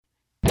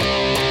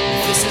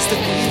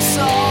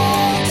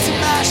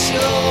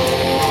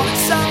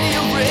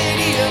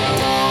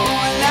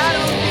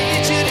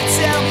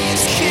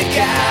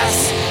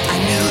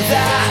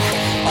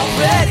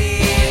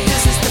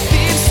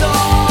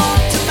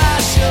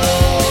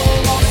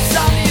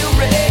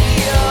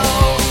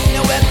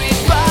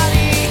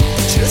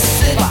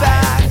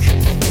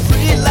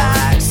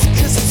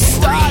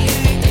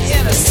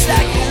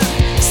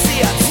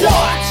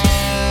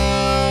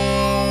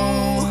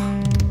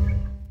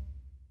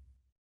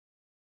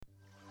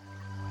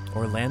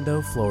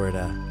Orlando,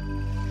 Florida.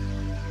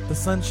 The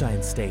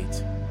Sunshine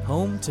State,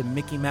 home to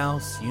Mickey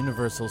Mouse,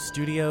 Universal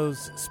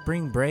Studios,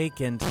 Spring Break,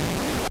 and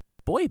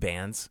boy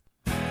bands.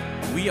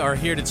 We are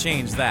here to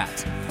change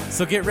that.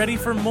 So get ready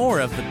for more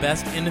of the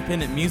best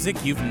independent music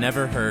you've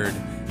never heard.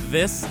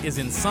 This is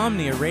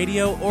Insomnia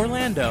Radio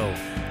Orlando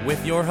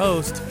with your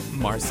host,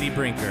 Marcy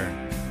Brinker.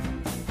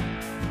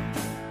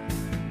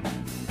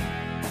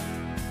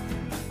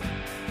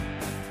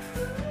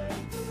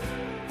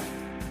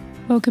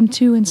 Welcome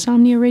to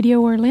Insomnia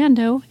Radio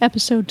Orlando,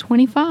 episode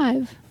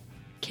 25.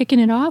 Kicking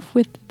it off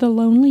with The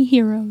Lonely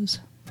Heroes.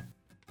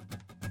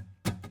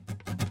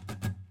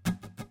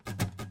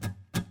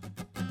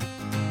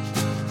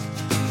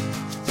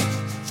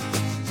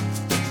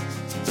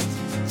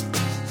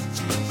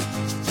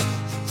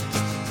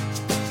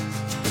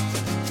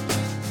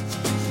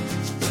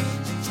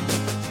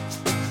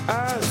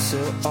 I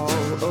sail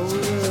all over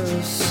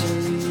the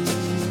sea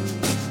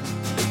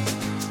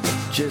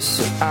just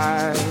so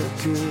I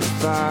could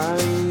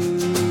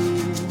find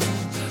you,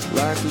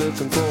 like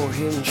looking for a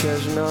hidden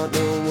treasure, not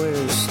knowing where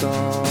to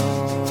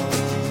start.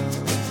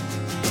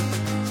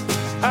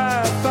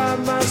 I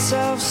find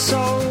myself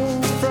so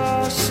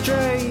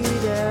frustrated,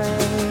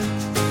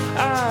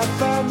 I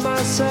find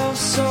myself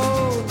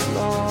so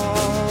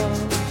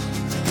lost.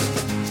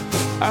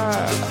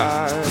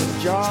 I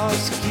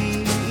just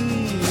keep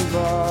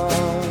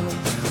on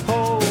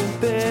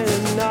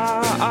hoping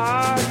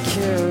I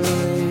can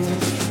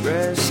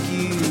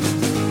rescue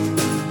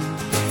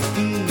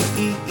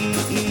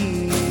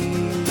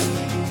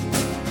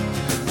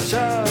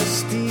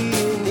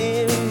trusting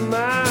in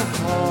my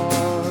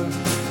heart,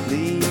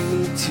 lead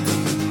me to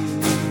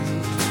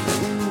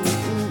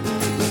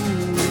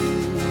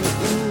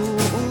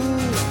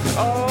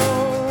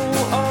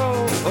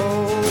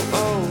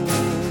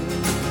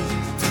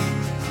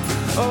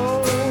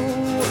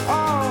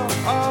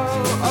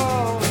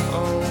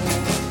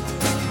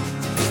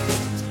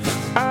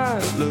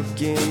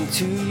look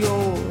into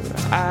your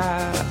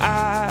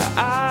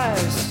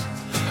eyes,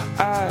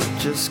 I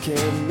just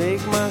can't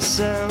make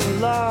myself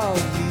love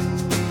you,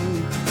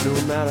 no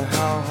matter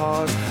how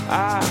hard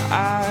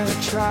I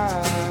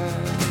try.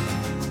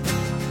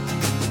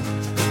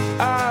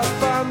 I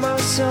find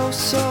myself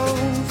so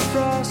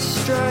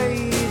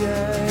frustrated,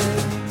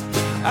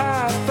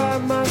 I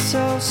find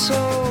myself so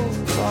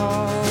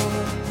lost.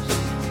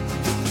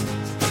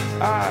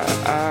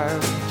 I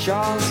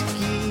just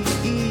keep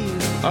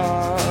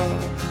on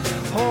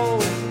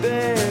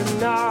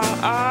hoping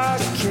I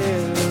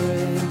can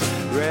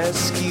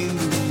rescue me.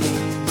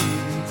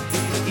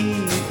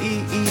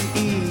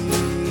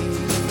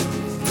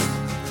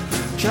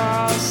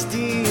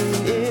 Trusting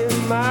in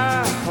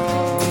my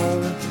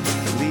heart,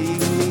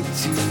 lead me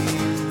to you.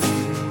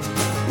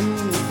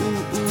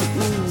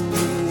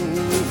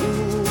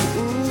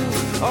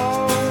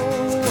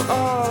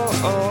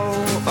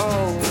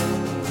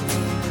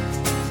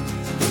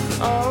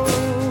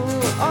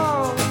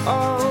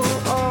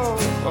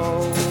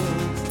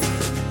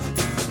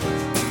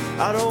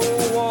 I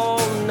don't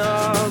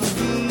wanna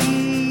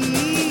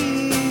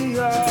be a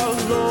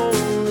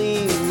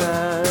lonely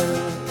man,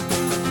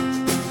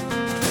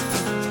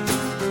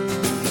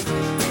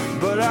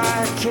 but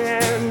I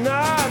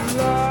cannot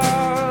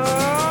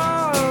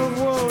love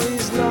what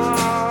is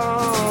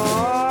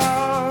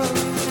not.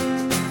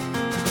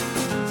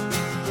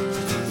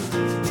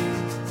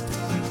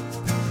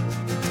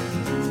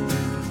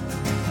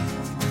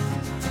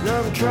 And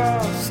I'm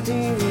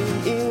trusting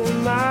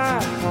in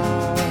my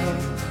heart.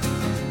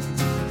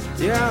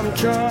 Yeah, I'm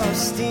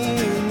trusting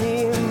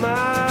in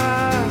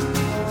my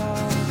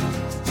heart.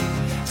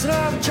 So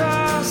I'm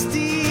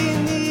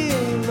trusting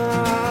in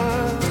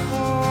my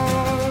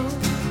heart.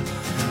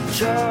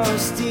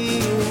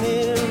 Trusting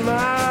in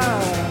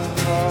my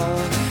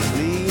heart.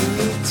 Lead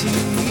me to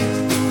you.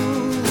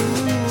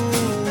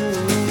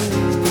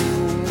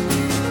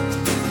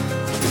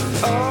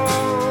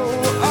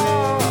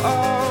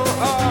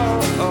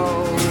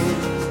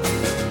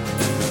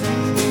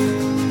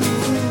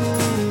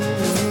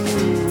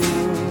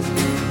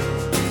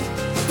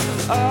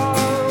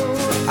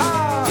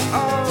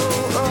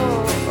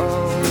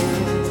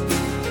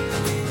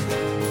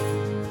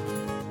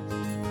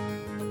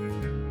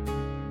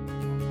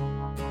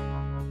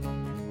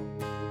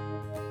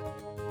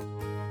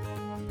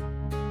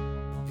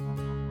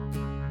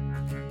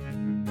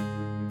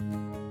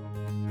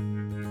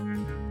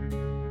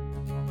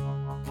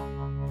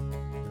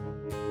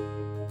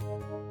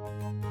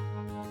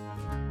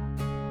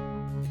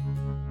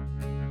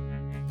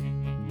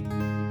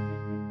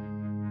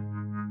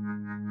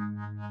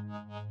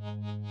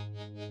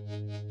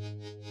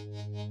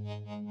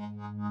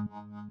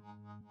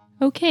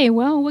 Okay,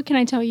 well, what can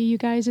I tell you, you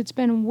guys? It's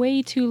been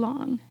way too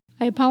long.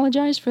 I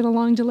apologize for the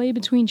long delay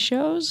between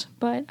shows,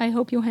 but I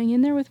hope you'll hang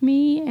in there with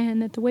me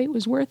and that the wait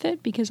was worth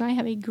it because I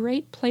have a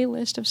great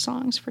playlist of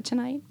songs for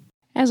tonight.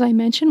 As I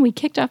mentioned, we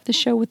kicked off the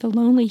show with The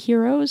Lonely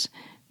Heroes.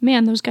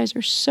 Man, those guys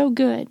are so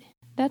good.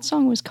 That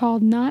song was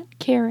called Not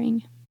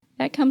Caring.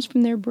 That comes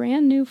from their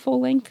brand new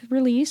full-length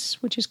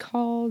release, which is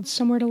called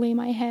Somewhere to Lay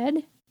My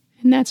Head.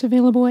 And that's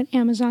available at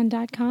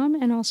Amazon.com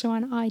and also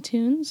on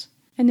iTunes.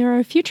 And there are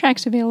a few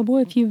tracks available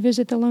if you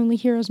visit the Lonely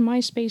Heroes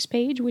MySpace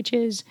page, which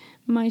is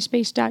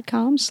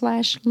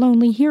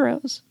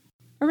myspace.com/lonelyheroes.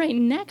 All right,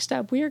 next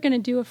up, we are going to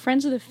do a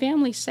Friends of the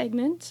Family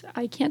segment.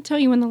 I can't tell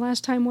you when the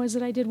last time was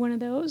that I did one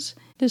of those.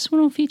 This one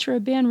will feature a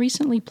band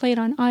recently played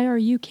on IR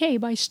UK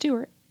by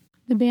Stuart.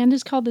 The band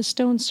is called the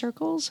Stone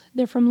Circles.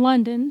 They're from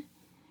London,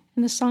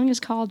 and the song is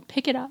called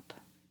Pick It Up.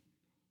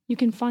 You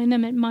can find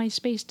them at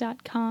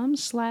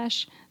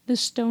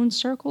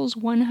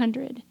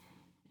myspace.com/thestonecircles100,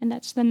 and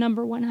that's the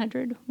number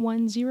 100,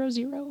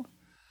 100.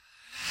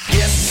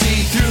 Yes,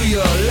 see through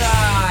your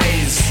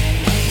lies.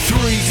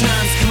 3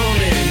 times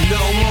coming,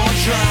 no more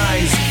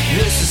tries.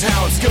 This is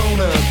how it's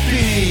gonna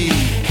be.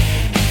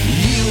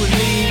 You and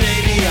me,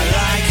 maybe I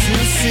like to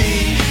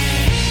see.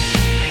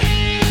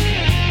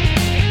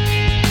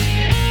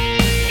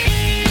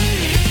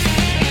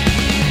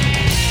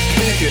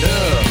 Pick it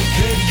up,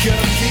 pick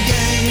up your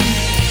game.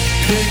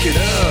 Pick it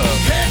up,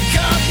 pick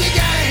up your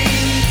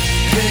game.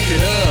 Pick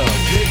it up,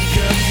 pick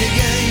up your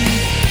game.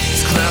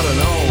 It's clouding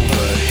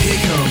over,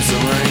 here comes the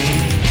rain.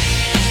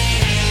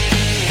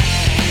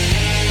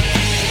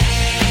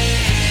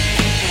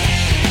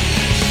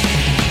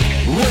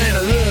 When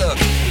I look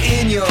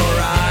in your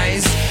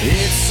eyes,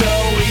 it's so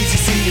easy to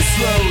see your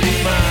slow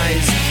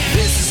demise.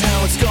 This is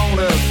how it's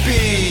gonna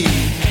be.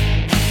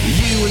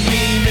 You and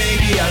me,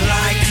 maybe I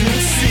like to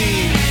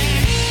see.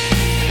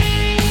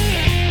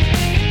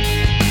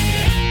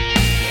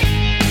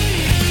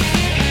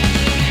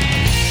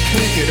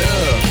 Pick it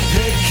up,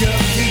 pick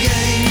up your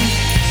game.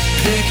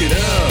 Pick it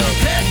up,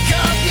 pick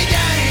up your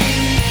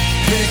game.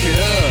 Pick it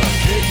up,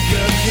 pick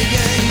up your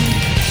game.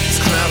 It's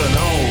clouding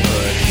over,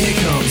 here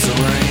comes the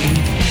rain.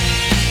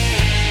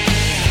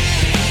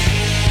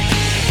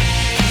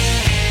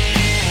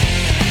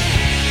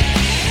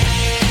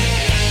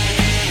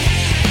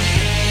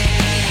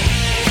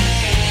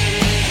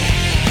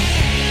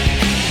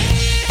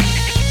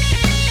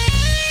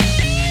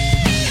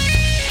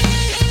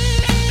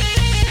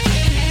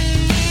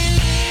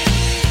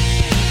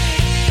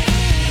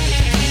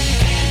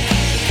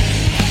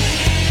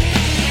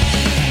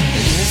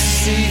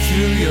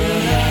 Through your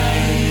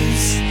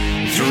eyes,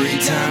 3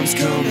 times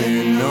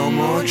coming, no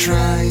more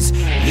tries.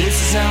 This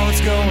is how it's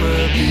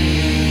gonna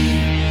be.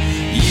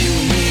 You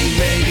and me,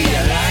 baby, I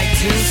like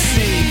to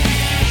see.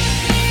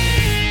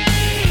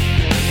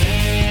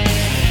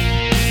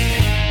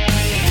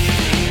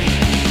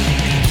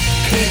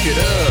 Pick it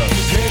up,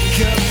 pick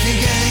up your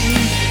game.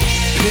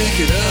 Pick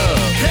it up,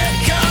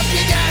 pick up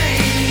your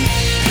game.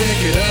 Pick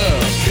it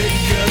up,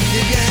 pick up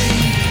your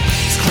game.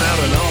 It's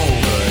clouding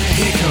over,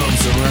 here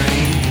comes the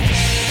rain.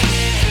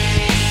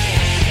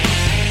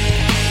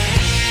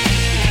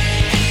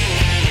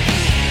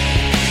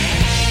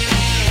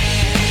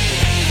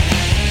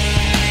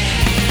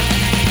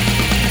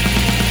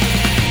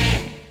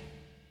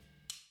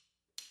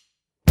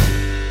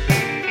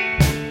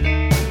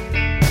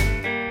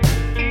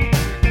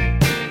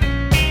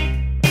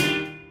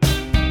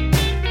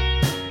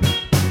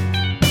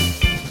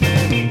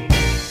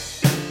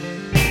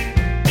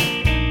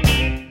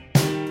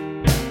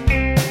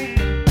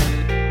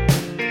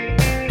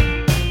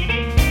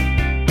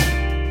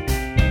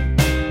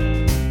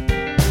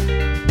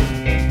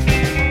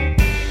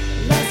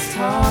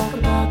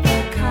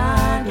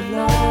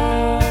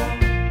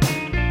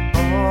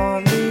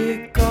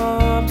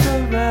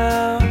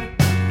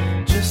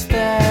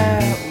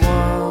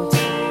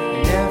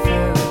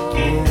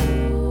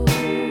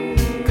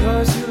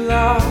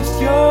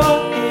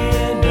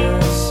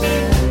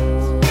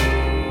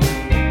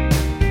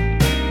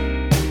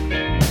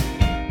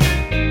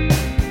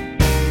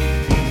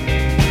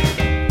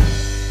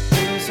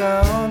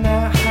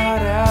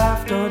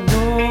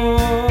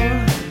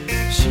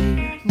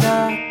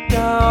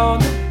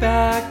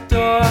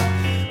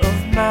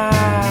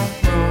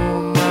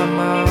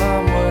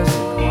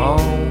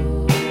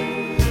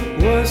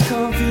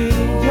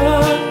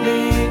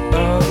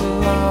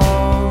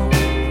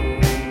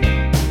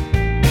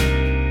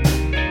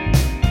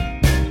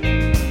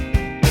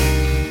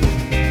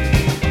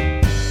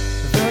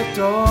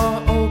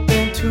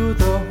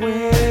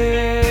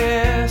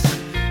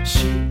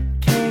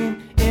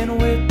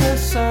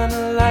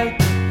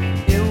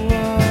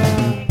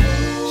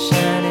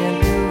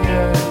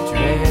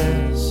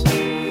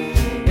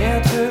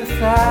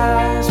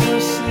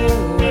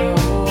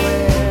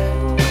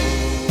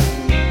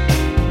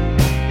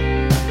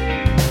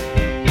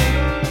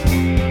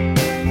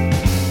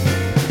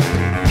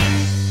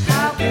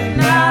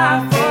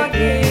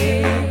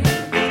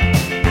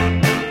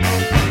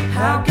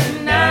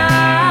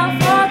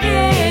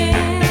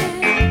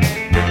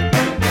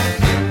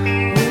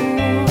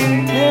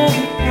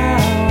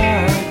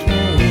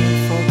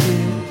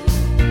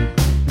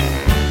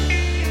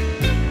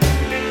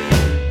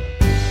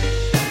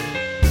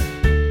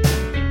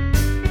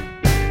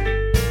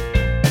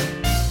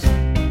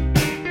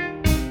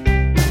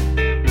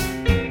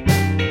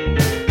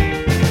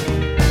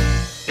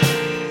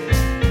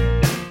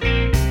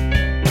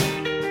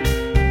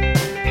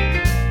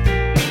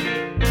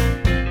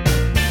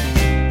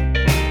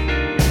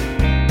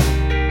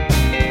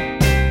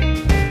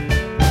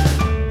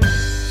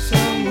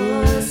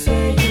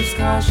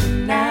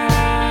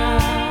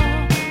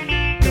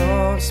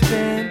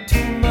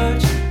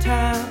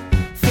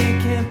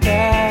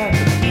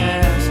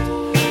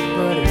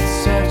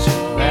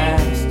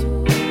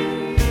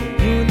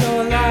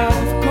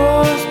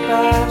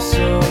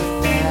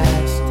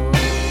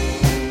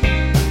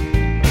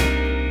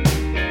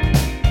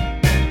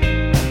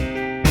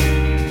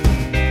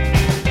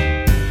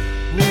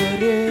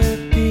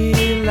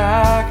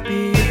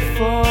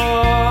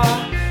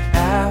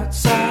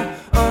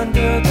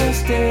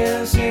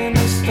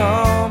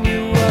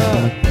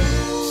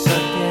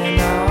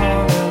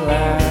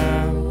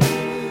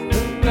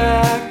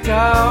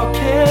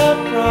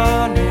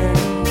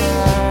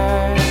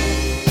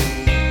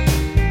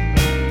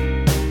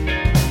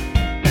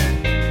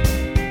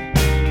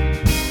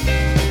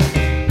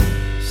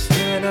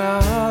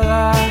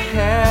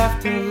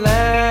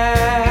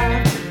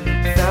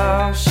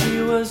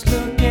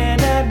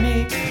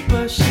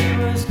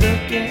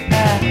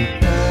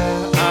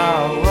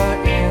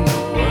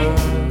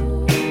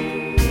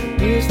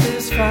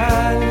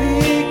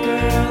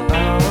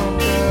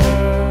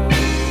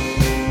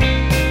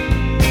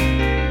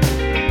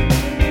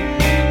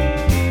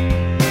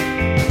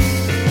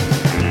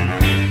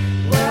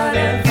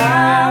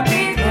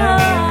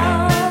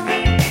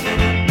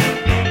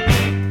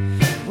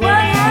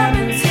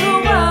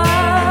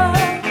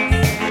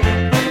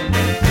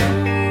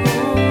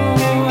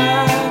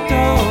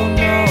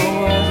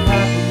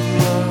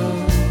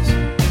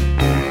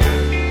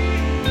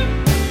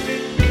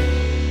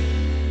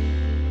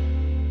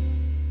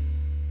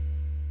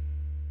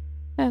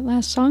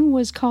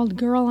 was called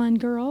Girl on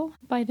Girl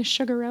by the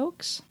Sugar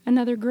Oaks,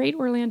 another great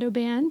Orlando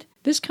band.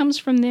 This comes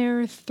from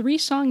their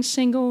 3-song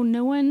single,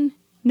 No One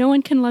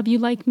Can Love You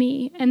Like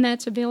Me, and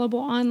that's available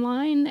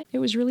online. It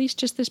was released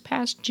just this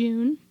past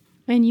June,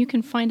 and you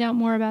can find out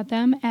more about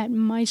them at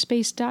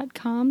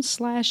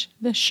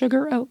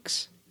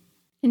myspace.com/thesugaroaks.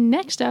 And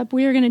next up,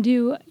 we are going to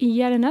do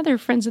yet another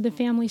Friends of the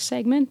Family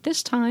segment,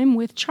 this time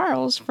with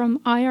Charles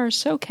from IR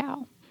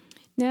SoCal.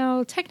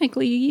 Now,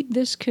 technically,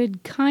 this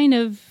could kind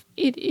of...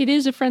 It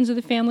is a Friends of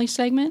the Family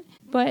segment,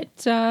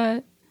 but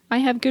I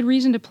have good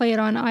reason to play it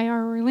on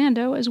IR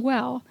Orlando as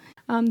well.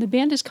 The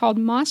band is called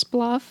Moss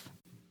Bluff,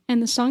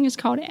 and the song is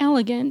called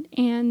Elegant,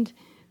 and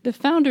the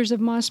founders of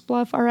Moss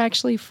Bluff are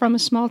actually from a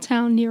small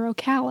town near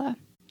Ocala.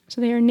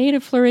 So they are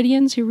native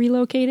Floridians who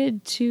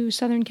relocated to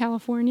Southern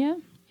California,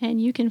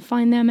 and you can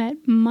find them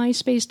at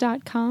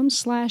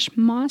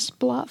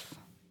myspace.com/mossbluff.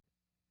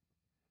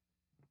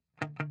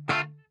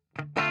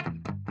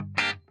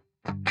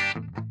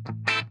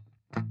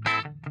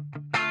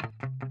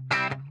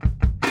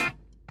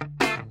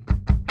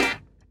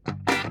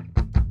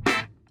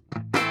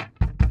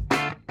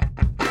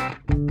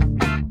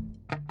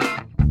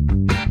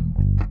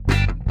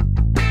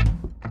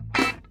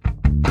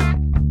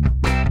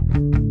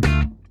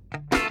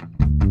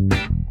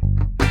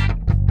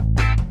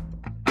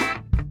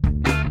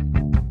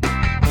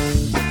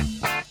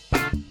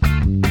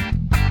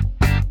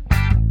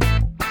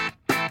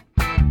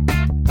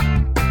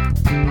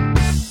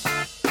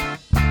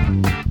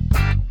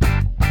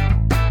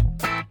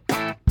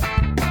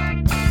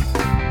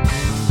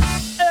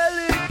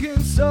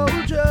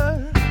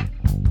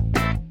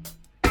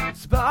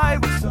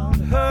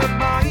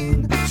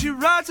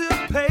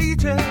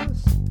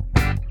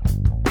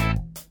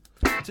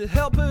 To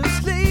help her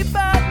sleep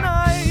at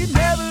night,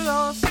 never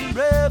lost in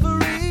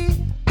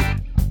reverie,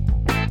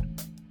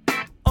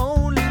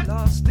 only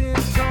lost in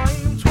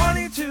time.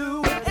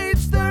 22 at age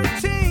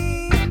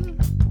 13,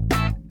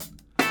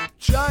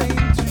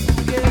 trying to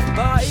get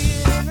by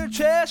in her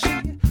chair.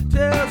 She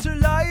tells her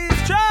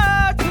lies,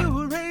 try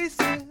to erase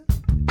it.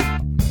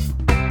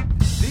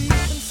 Deep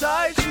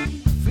inside she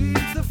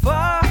feeds the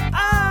fire,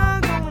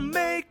 I'm gonna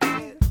make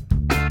it.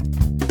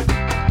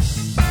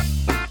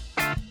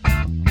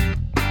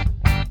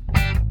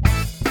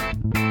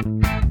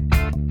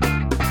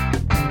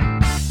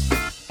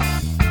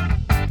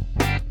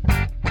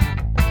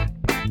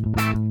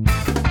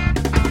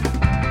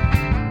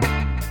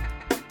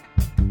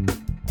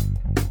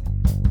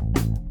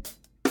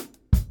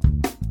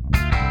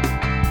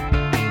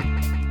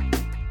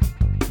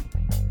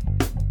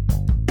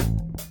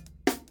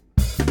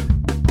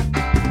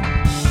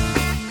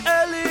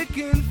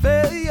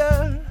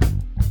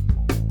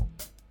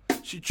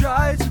 She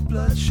tries her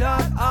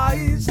bloodshot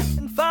eyes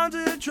and finds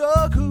a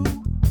drug who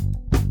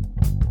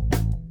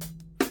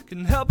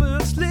can help her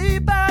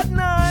sleep at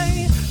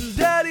night.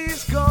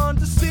 Daddy's gone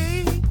to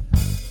sea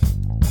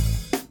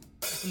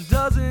and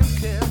doesn't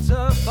care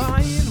to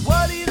find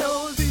what he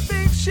knows. He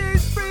thinks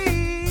she's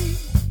free.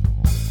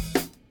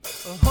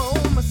 A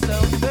home of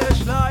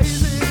selfish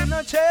lies in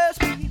her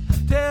chest. We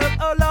tell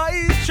our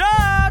lies,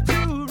 try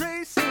to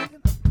erase it.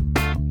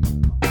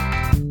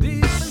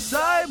 Deep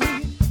inside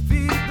we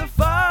feed the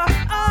fire.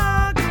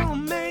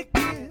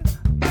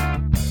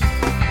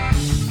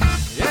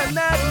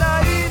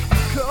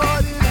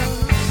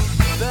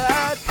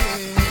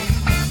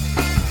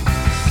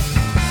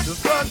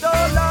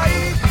 Door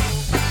light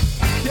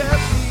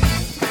kept me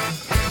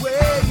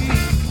waiting.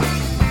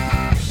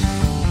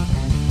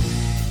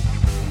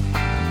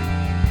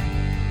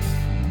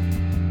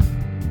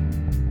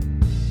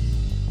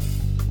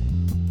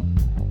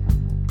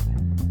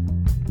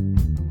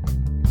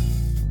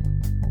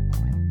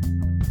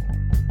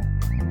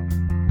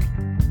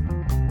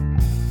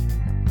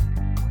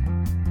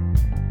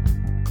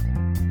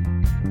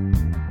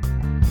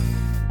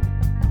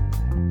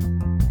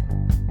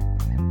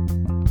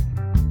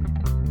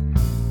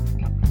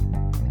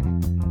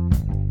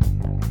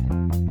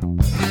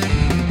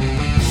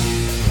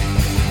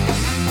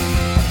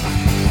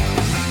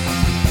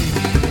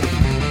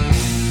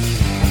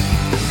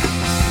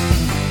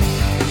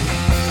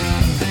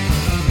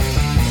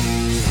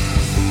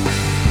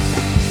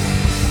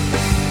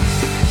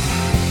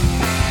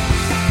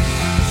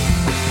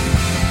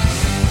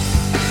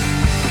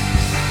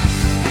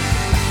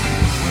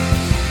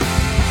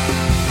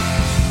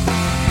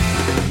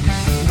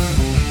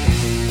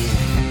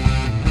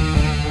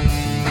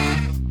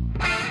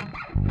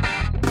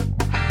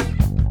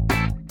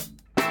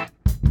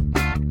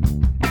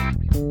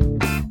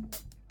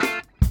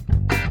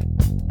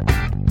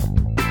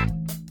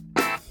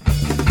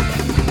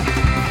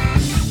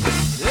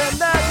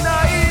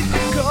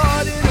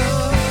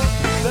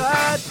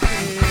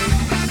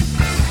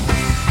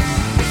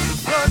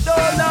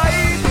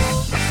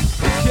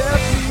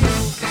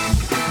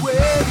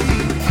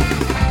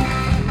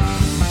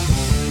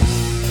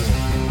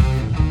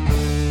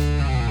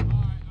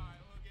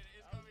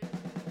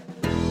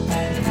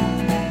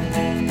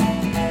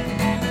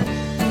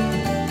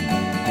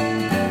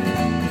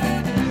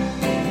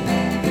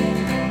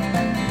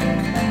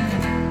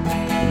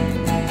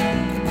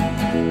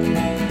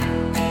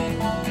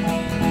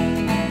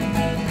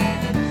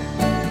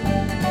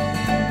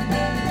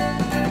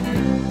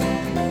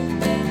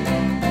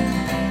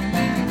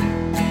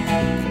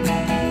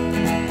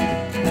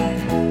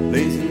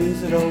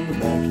 use it on the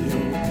back of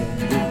your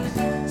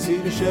canvas. See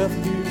the shelf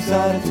you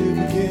decided to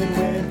begin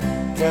with.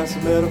 Cast a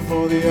medal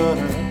for the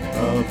honor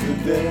of the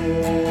day.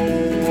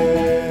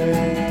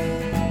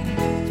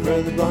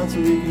 Spread the blinds so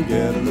we can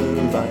get a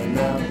little light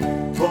now.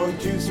 Pour the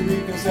juice so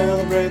we can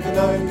celebrate the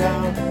night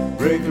now.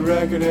 Break the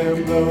record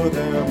and blow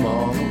them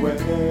all away.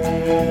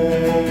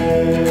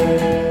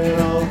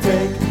 I'll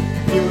take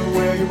you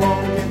where you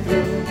want to get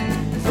through,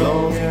 as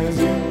long as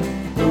you,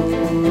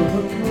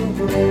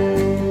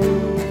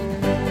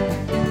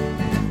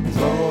 as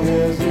long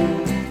as you.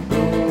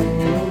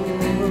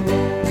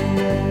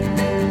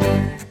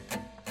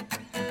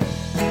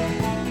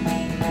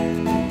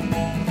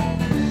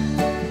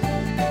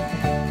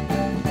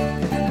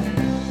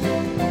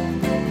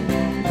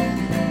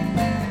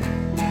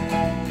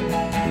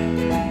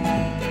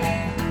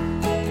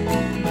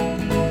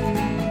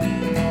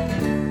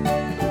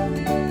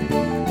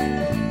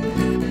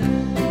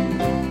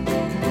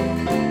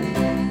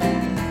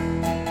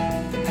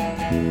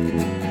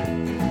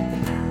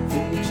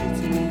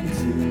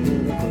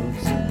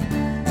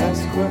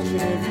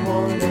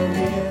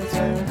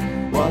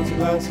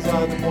 Glasses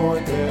on the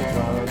point they're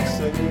trying to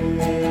say.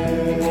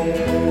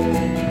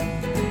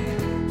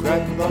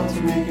 Crack the lawn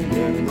so we can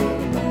get a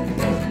little light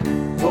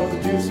now. Pour the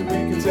juice so we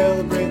can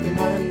celebrate the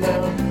night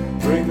now.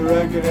 Break the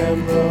record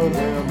and blow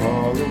them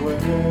all away.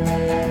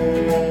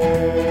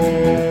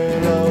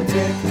 And I'll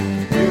take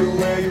you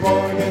where you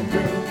want to get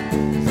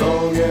through, as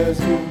long as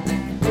you,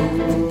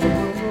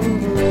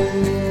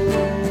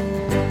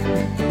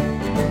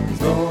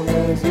 as long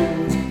as you.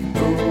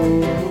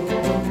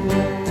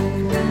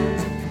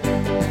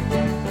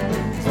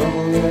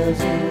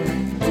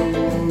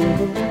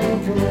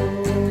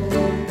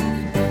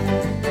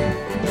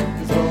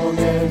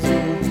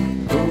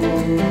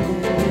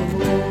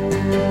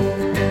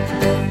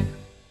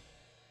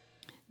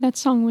 That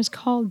song was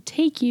called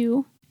Take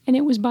You, and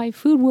it was by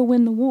Food Will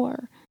Win the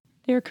War.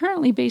 They are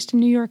currently based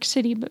in New York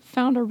City, but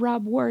founder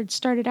Rob Ward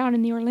started out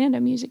in the Orlando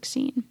music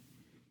scene.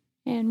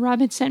 And Rob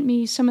had sent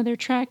me some of their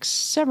tracks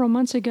several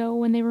months ago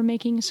when they were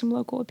making some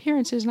local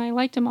appearances, and I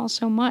liked them all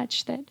so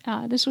much that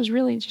this was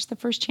really just the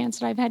first chance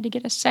that I've had to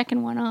get a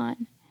second one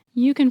on.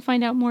 You can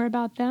find out more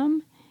about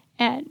them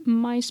at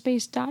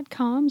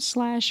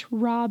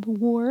myspace.com/Rob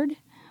Ward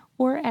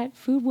or at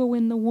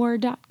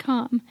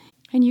foodwillwinthewar.com.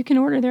 And you can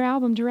order their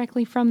album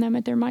directly from them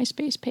at their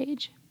MySpace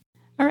page.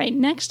 All right,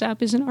 next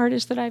up is an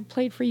artist that I've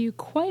played for you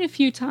quite a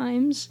few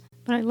times,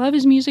 but I love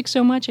his music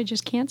so much I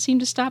just can't seem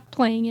to stop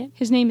playing it.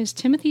 His name is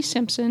Timothy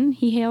Simpson.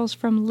 He hails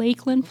from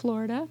Lakeland,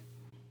 Florida.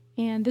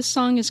 And this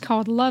song is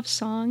called Love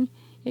Song.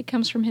 It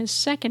comes from his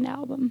second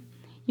album.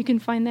 You can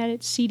find that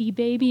at CD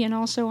Baby and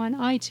also on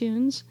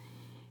iTunes.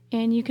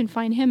 And you can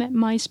find him at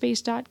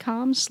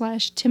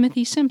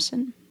myspace.com/Timothy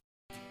Simpson.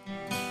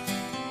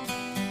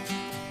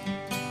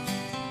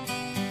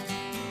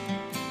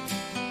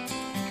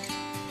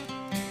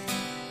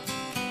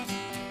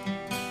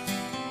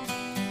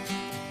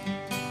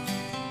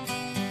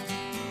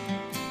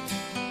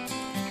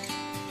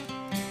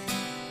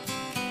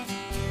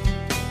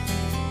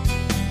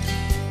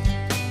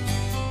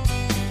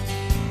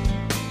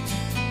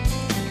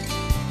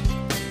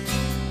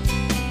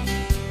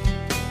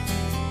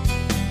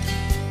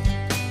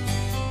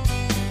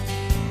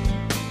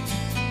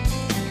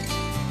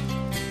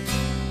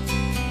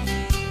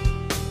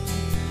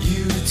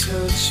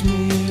 Touch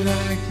me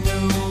like no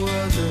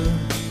other.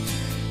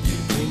 You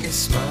bring a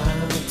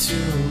smile to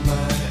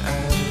my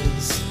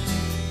eyes.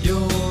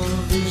 Your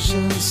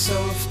vision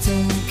soft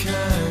and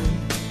kind,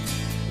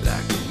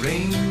 like a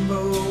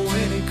rainbow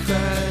when it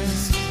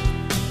cries.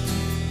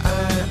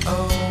 I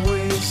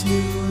always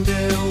knew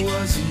there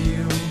was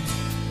you,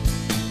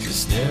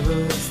 just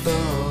never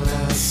thought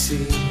I'd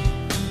see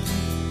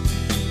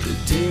the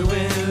day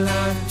when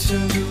life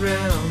turned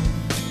around.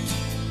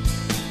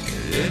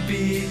 It'd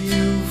be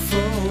you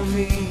for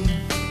me.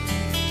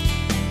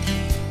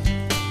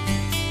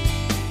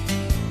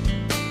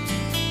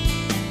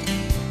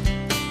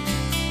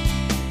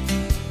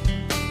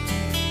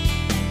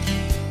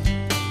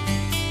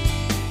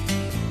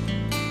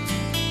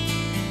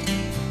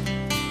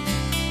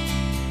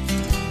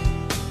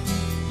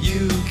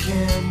 You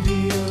can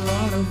be a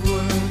lot of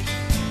work,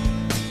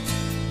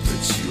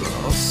 but you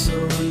also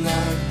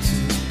like to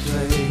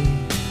play.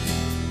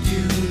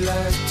 You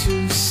like to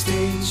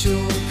state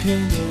your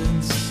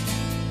opinions,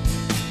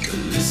 but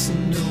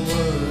listen to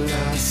what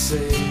I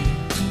say.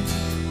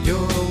 You're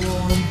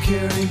warm,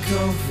 caring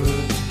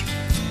comfort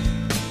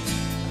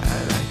I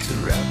like to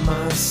wrap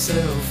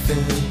myself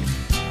in.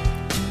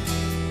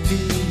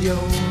 The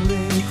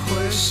only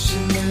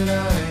question that I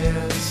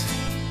ask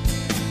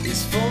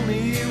is for me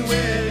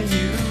where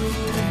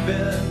you've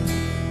been.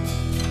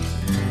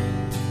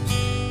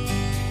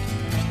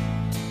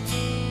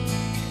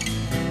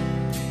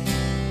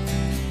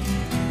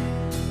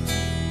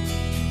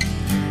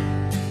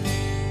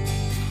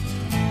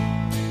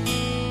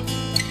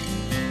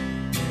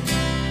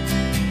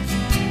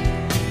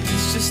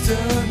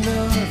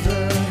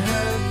 Another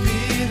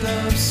happy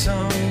love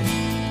song.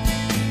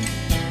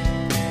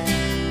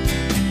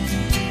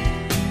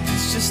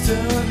 just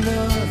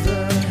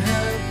another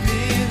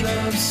happy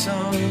love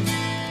song.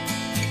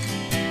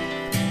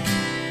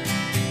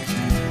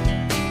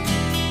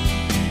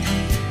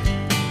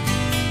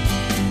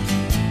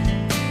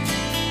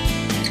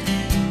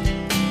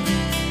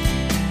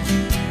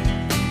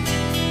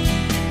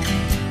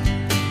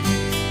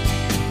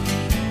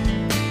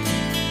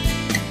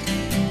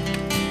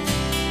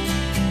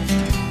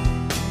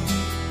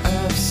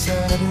 I've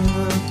sat in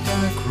the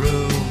back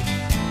row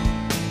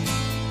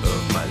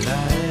of my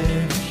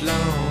life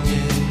long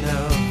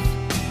enough.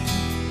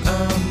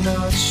 I'm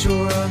not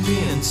sure I'm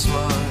being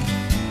smart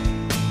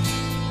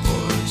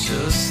or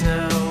just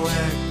now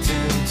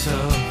acting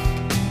tough.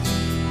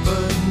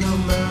 But no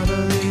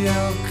matter the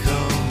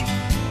outcome,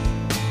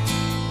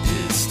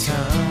 it's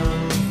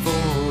time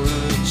for a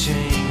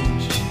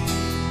change.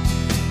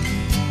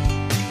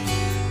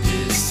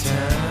 It's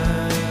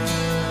time.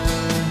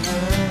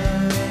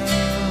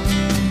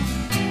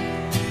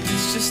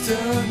 It's just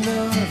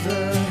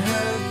another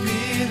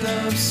happy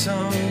love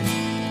song.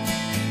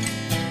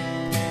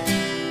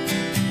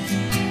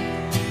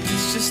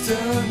 It's just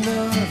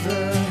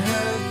another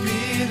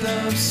happy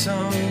love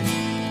song.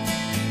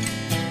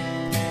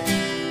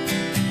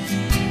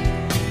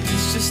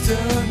 It's just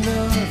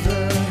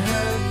another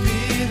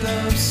happy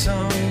love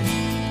song.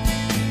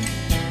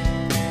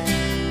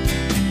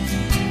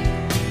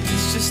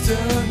 It's just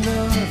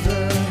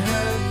another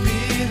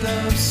happy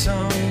love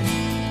song.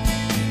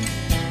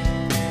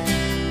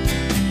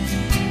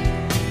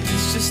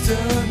 It's just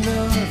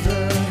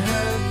another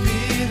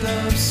happy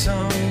love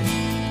song.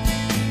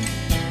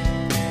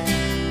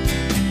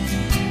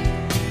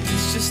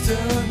 It's just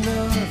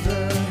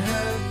another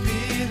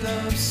happy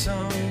love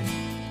song.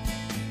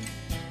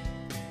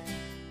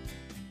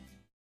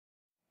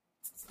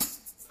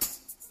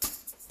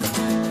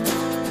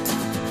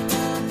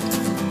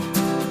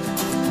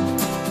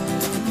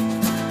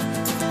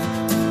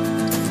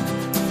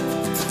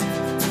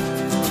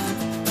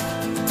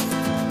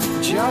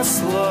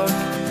 Just look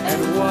at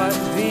what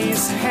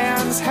these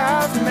hands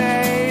have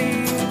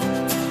made,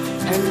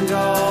 and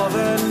all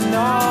the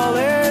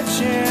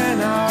knowledge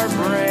in our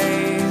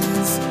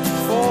brains.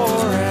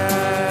 For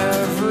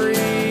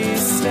every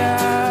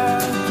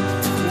step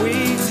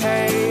we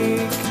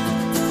take,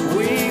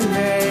 we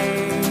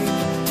make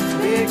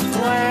big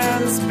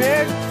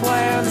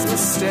plans,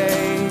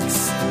 mistakes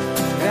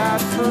that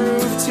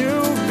prove to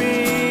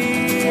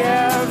be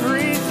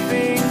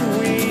everything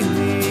we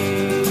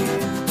need.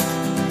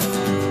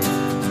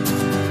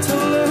 To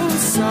lose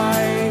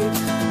sight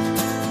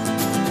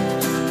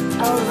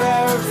of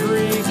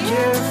every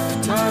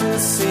gift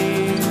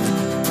unseen,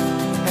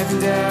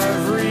 and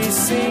every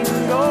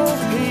single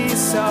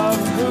piece of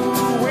who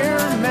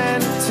we're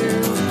meant to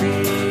be.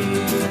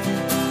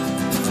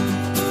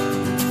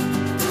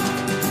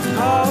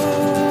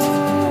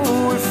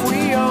 Oh, if we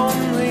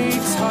only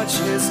touch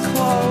his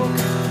cloak,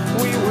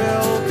 we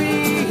will be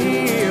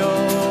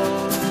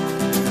healed.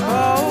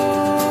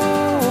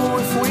 Oh,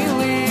 if we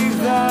leave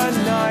the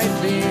night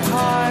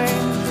behind,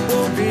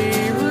 we'll be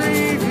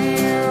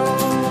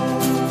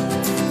revealed.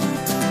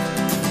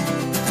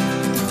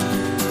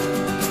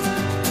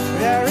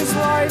 There is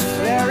life,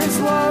 there is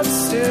love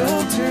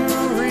still to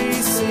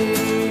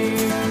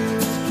receive.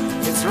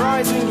 It's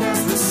rising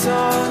as the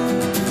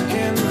sun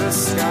in the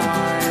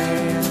sky.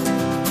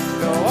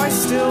 Though I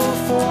still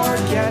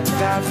forget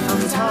that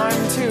from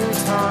time to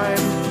time,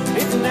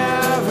 it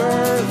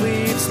never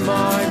leaves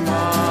my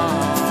mind.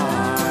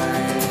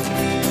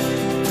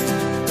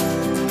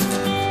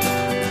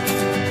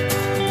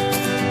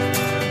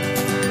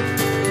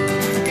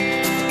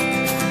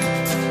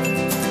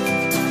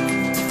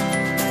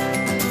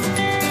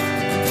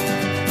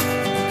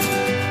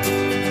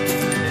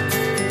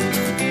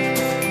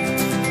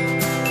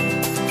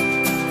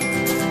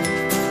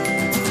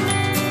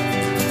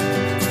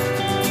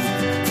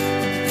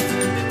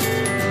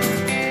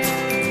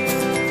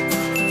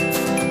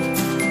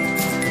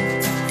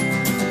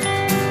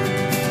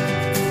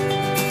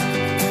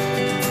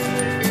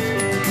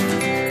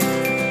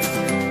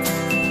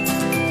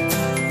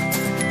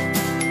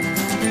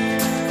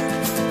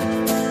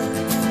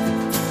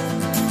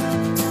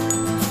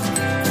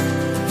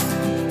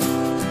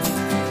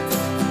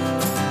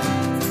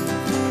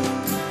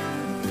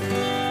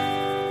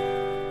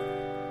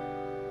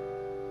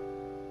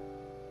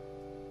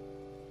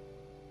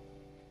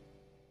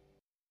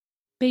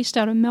 Based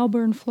out of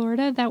Melbourne,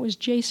 Florida, that was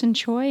Jason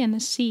Choi and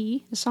The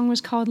Sea. The song was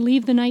called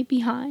Leave the Night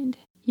Behind.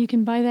 You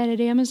can buy that at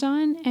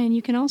Amazon, and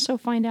you can also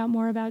find out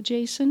more about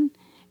Jason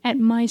at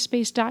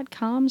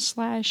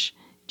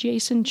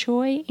myspace.com/Jason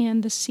Choi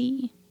and The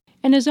Sea.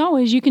 And as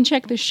always, you can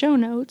check the show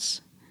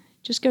notes.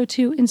 Just go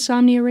to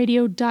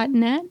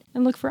insomniaradio.net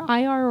and look for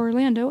IR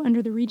Orlando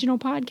under the regional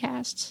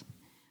podcasts.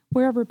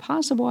 Wherever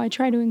possible, I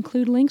try to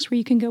include links where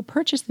you can go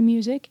purchase the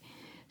music.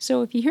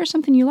 So if you hear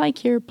something you like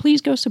here,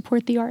 please go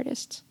support the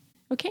artists.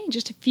 Okay,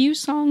 just a few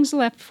songs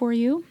left for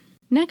you.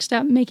 Next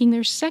up, making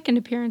their second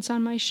appearance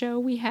on my show,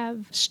 we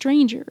have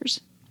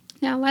Strangers.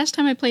 Now, last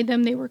time I played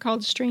them, they were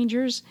called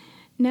Strangers.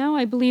 Now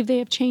I believe they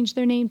have changed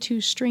their name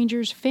to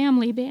Strangers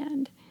Family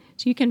Band.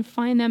 So you can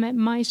find them at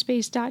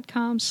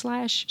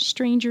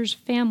myspace.com/Strangers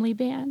Family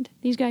Band.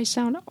 These guys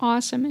sound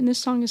awesome, and this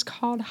song is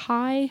called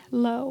High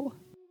Low.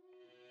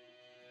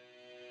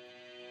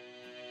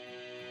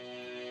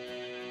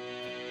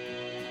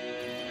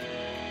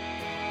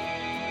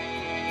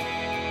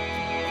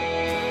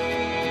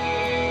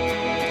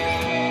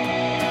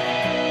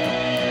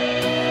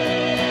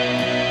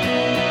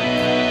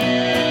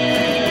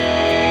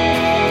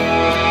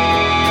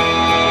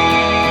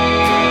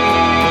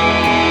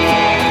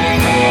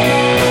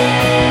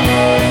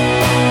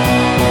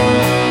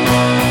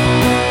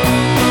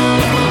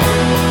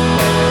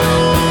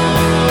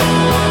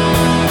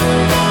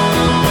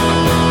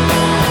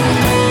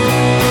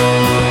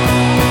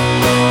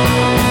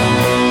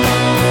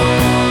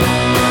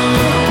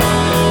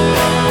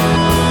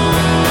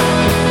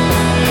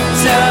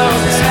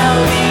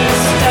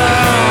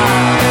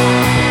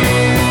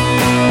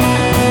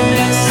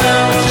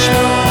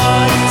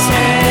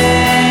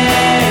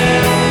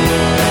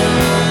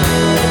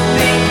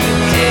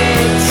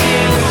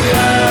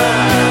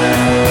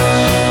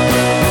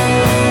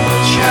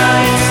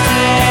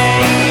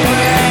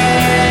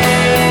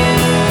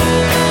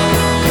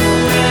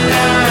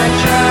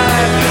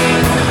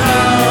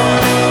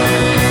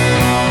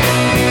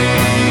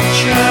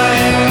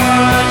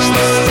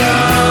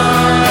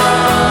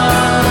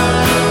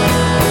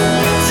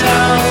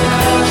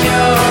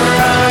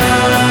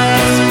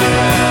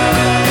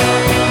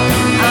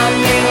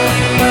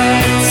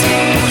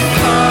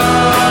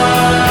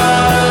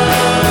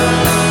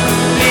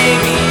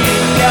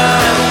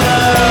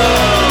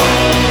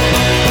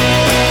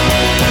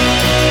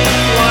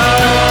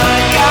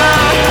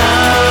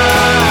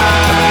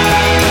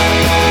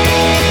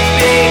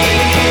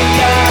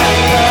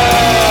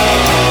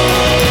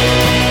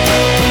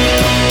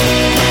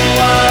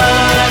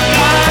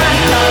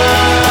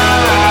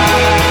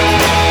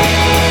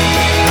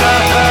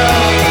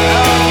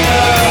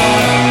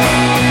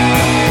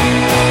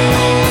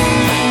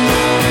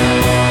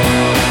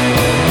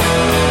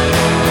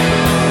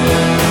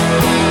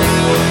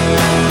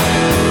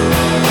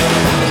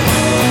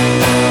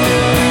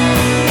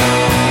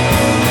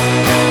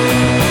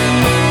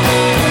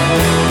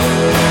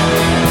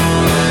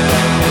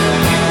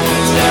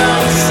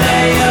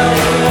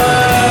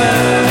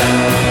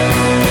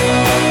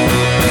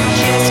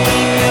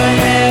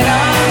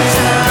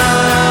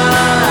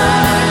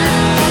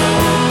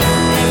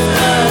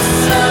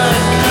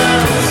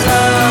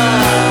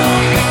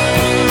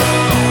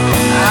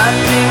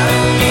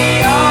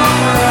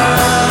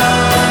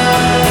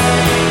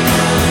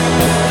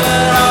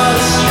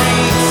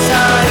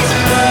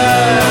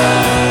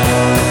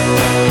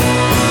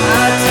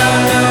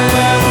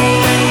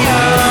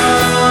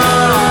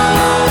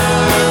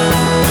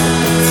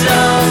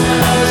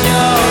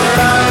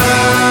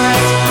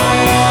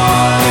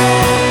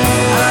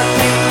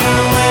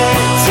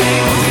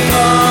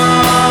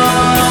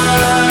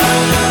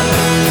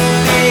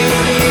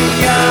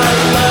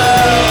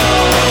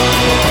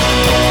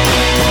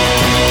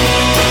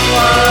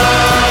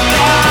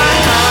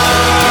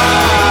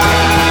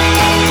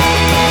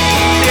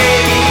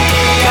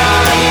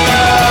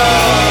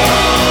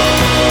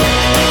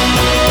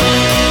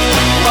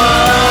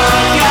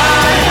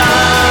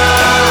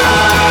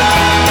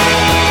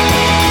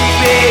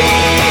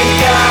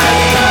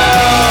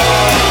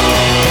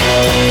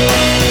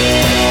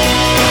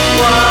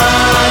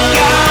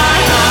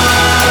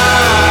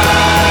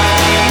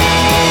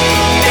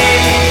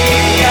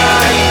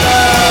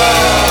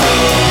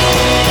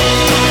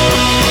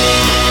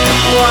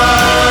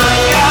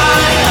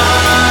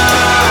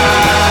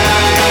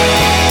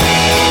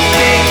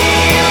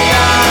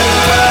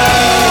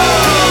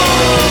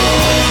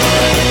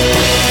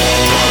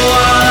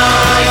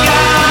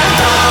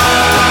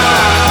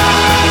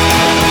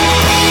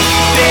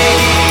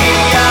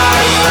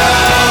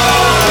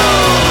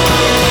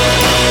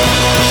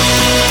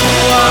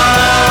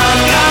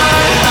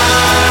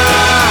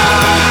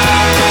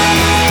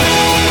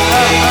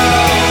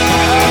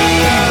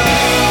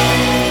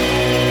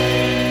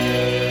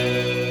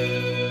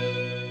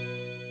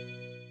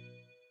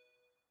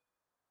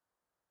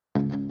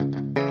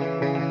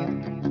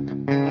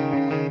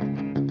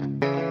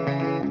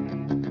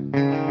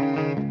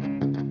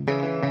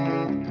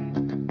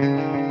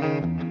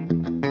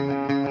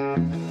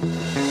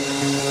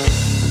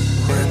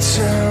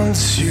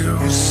 Can't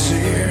you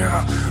see?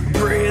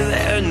 Breathe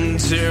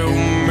into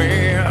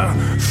me,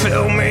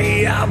 fill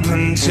me up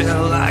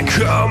until I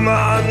come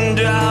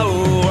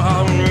undone.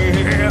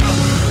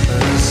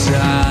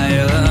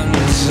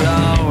 Silence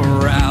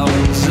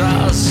surrounds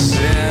us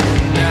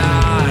in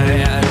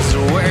nights.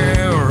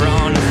 We're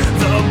on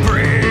the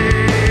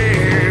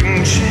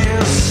brink. She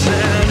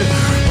said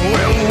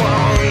we're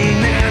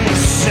one and the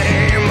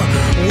same,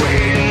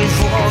 waiting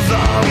for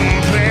the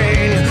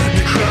pain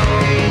to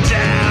come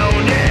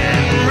down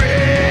and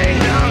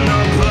rain on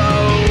the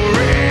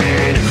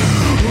parade.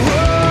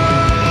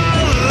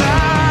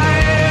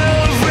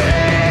 Alive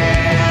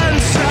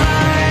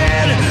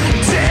inside,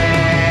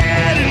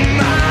 dead in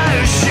my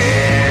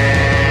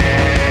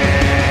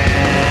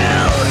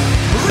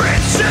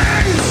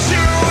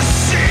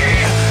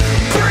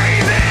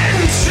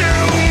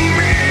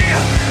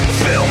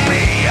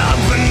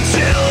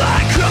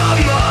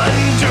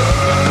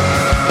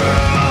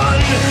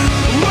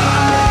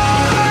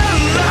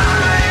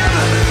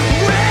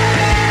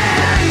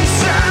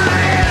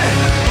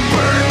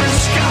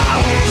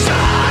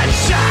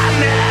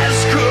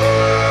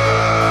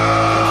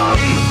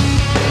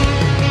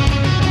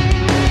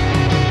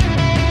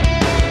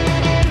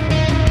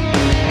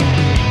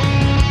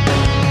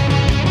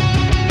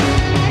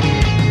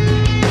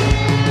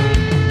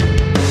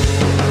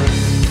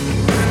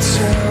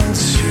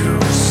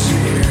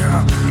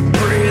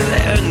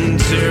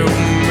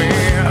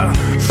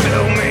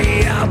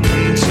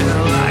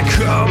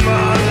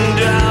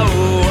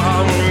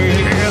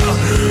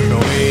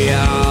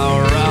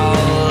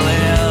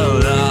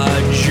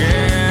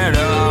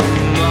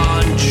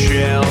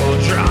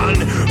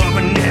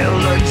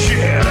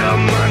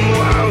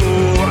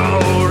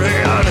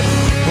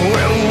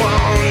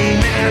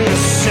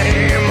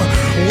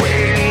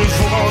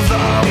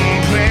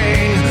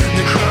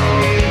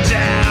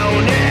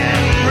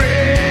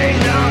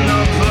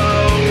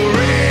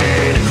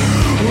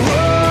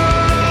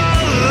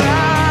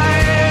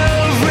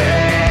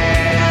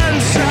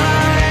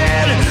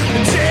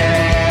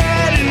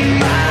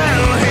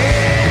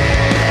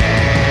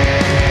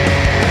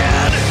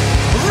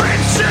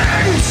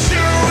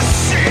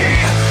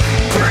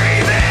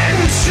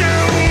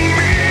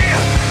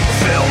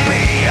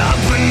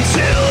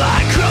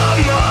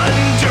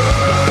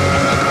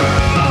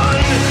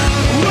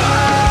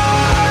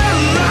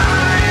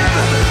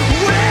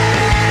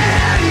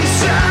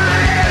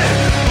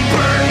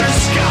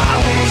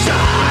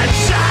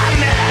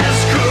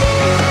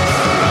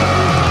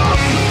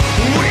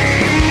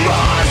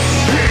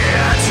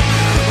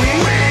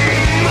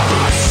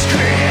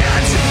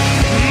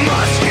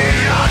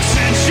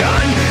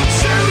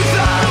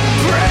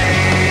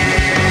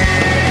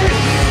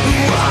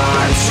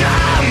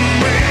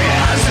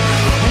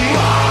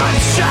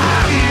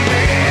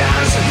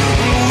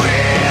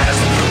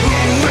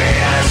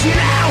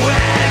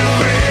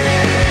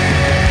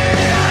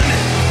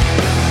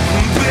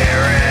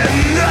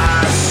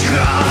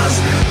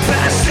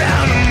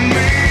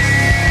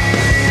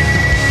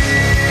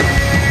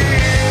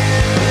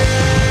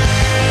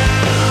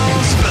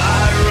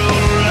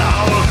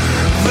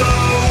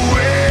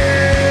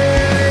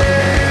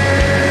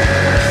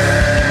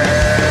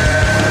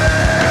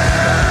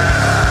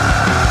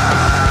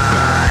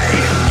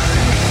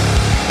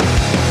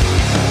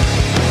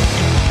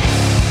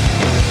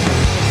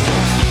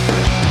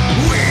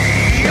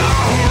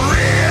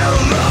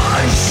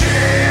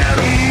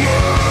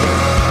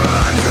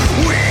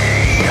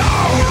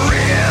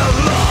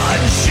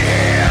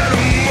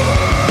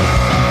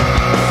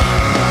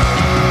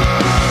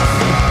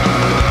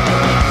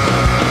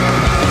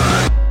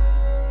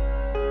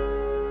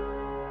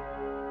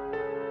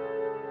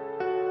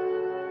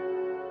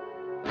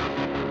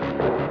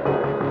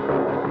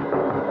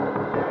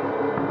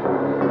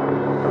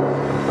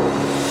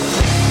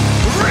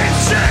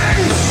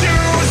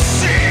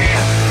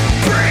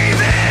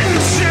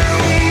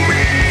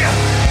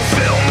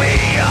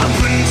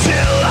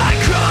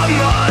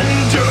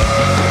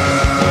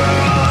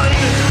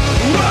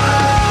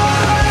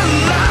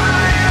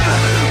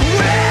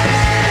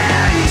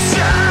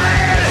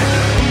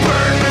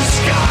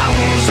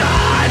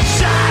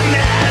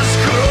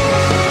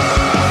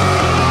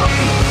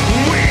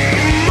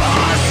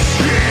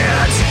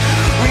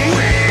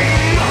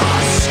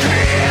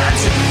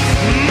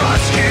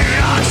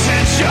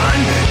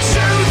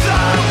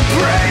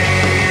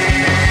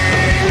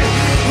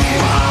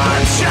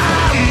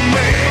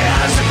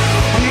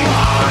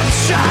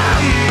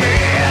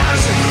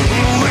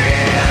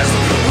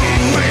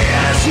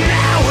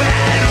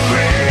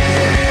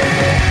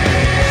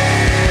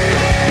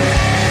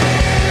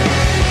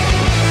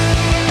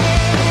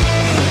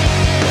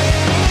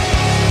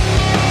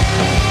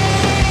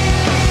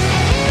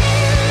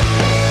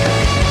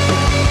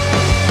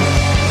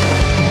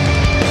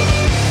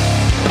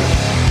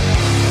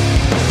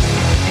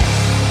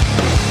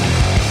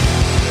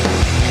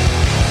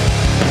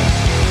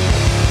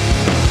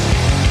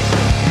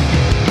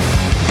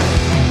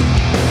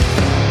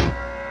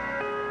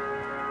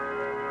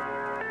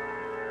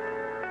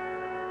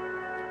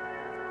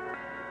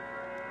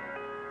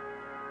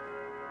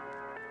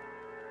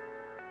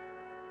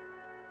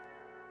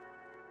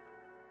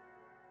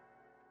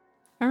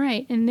All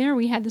right, and there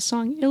we had the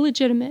song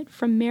Illegitimate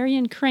from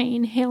Marion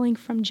Crane, hailing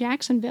from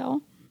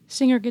Jacksonville.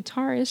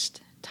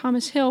 Singer-guitarist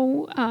Thomas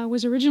Hill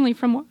was originally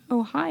from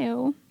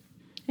Ohio,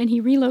 and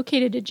he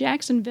relocated to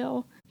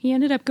Jacksonville. He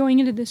ended up going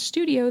into the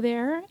studio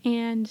there,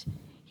 and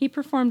he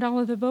performed all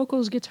of the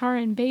vocals, guitar,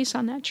 and bass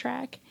on that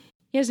track.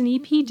 He has an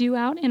EP due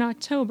out in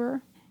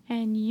October,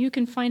 and you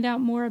can find out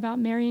more about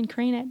Marion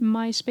Crane at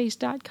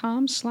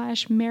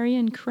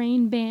myspace.com/Marion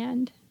Crane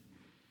Band.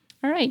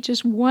 All right,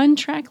 just one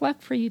track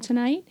left for you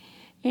tonight,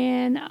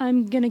 and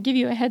I'm going to give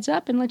you a heads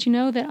up and let you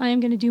know that I am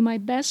going to do my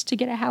best to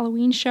get a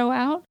Halloween show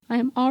out. I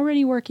am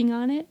already working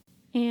on it,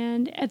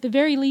 and at the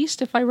very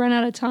least, if I run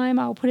out of time,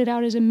 I'll put it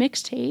out as a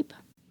mixtape.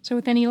 So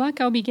with any luck,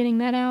 I'll be getting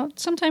that out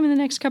sometime in the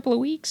next couple of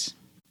weeks.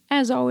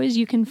 As always,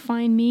 you can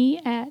find me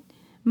at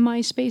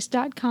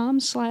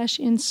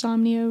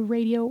myspace.com/Insomnia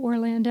Radio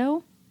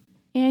Orlando,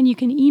 and you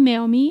can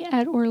email me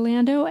at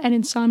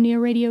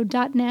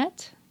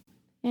orlando@insomniaradio.net.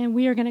 And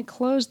we are going to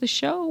close the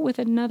show with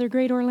another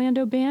great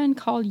Orlando band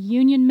called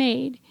Union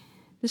Made.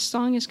 This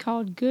song is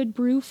called Good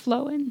Brew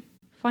Flowin'.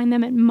 Find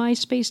them at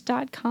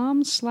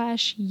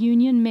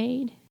myspace.com/Union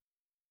Made.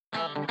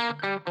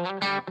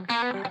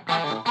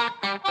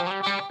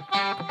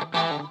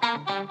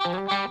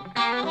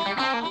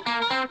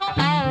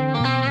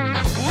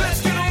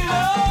 Let's get on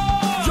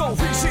low. Yo,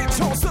 reach it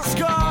towards the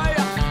sky.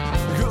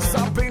 'Cause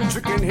I've been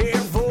drinking here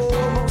for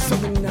most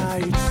of the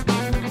night.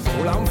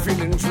 Well, I'm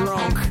feeling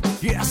drunk.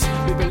 Yes,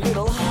 maybe a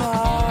little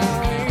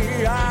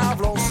high. I've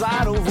lost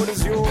sight of what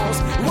is yours,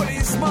 what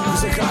is mine.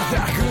 'Cause I got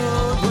that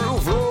good brew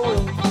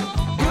flowing.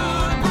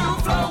 Good brew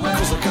flowing.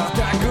 'Cause I got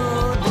that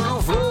good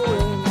brew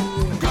flowing.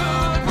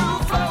 Good brew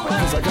flowing.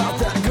 'Cause I got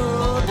that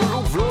good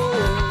brew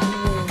flowing.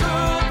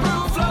 Good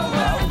brew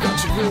flowing. I've got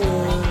you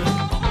good.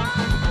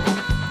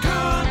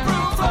 Good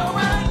brew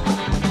flowing.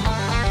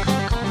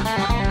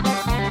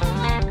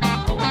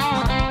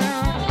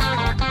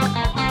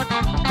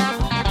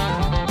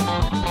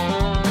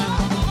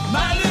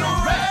 My little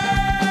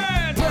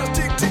red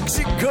plastic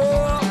Dixie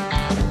cup,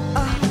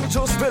 I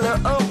just fill her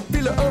up,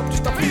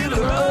 just to fill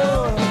her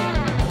up.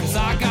 'Cause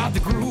I got the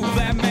groove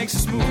that makes it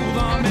smooth,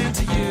 I'm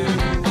into you.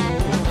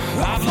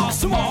 I've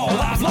lost them all,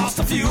 I've lost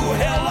a few,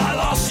 hell I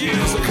lost you.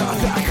 'Cause I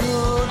got that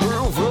good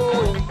brew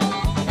flowing.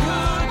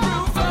 Good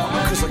brew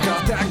flowing. 'Cause I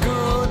got that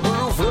good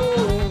brew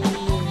flowing.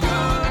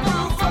 Good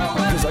brew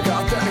flowing. 'Cause I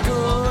got that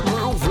good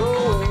brew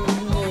flowing.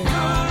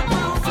 Good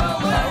brew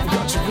flowing. I've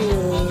got you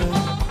good.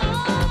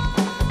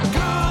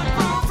 Good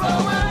brew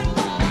flowing.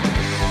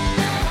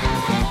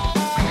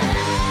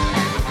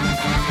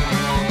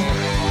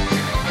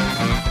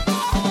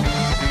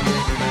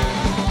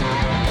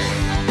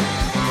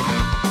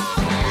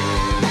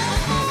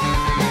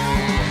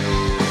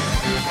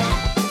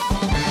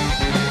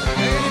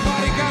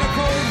 Anybody got a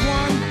cold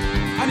one?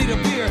 I need a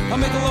beer. I'll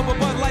make a love a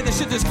Bud Light, that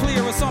shit is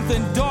clear, or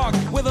something dark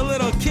with a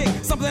little kick.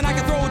 Something I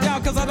can throw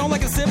down, 'cause I don't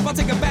like a sip. I'll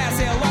take a bath,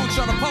 say a long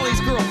shot of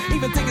Polly's girl.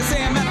 Even take a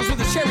Sam Adams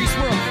with a cherry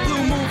swirl.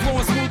 Blue moon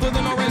flowing smoother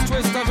than orange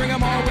twist. I drink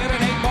them all with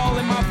an 8-ball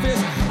in my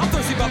fist. I'm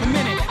thirsty by the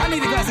minute. I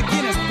need a glass of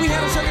Guinness. We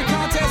had a sugar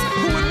contest.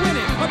 Who would win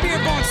it? My beer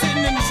bong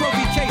sitting in the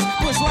trophy case.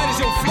 Bush Light is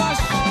your flush.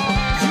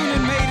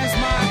 Union Made is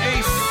my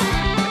ace.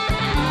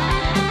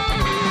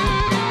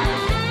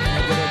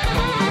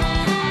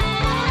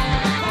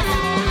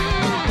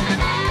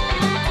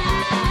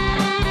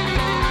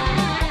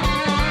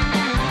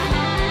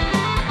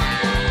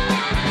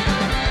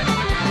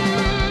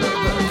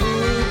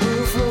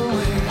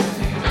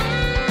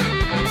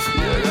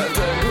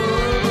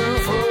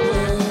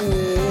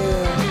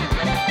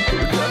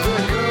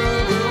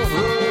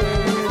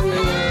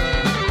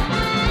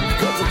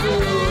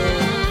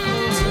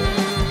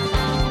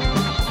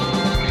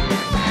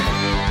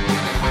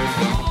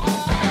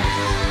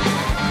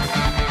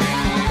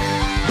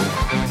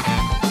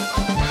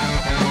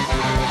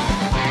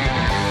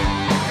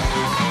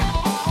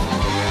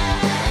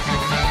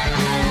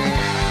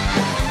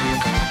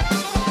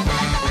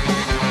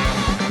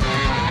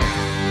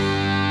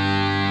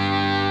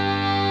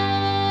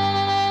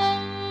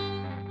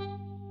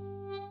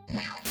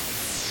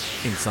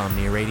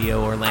 Insomnia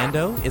Radio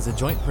Orlando is a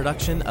joint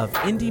production of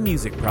Indie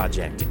Music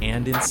Project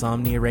and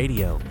Insomnia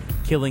Radio,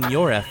 killing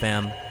your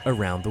FM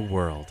around the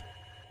world.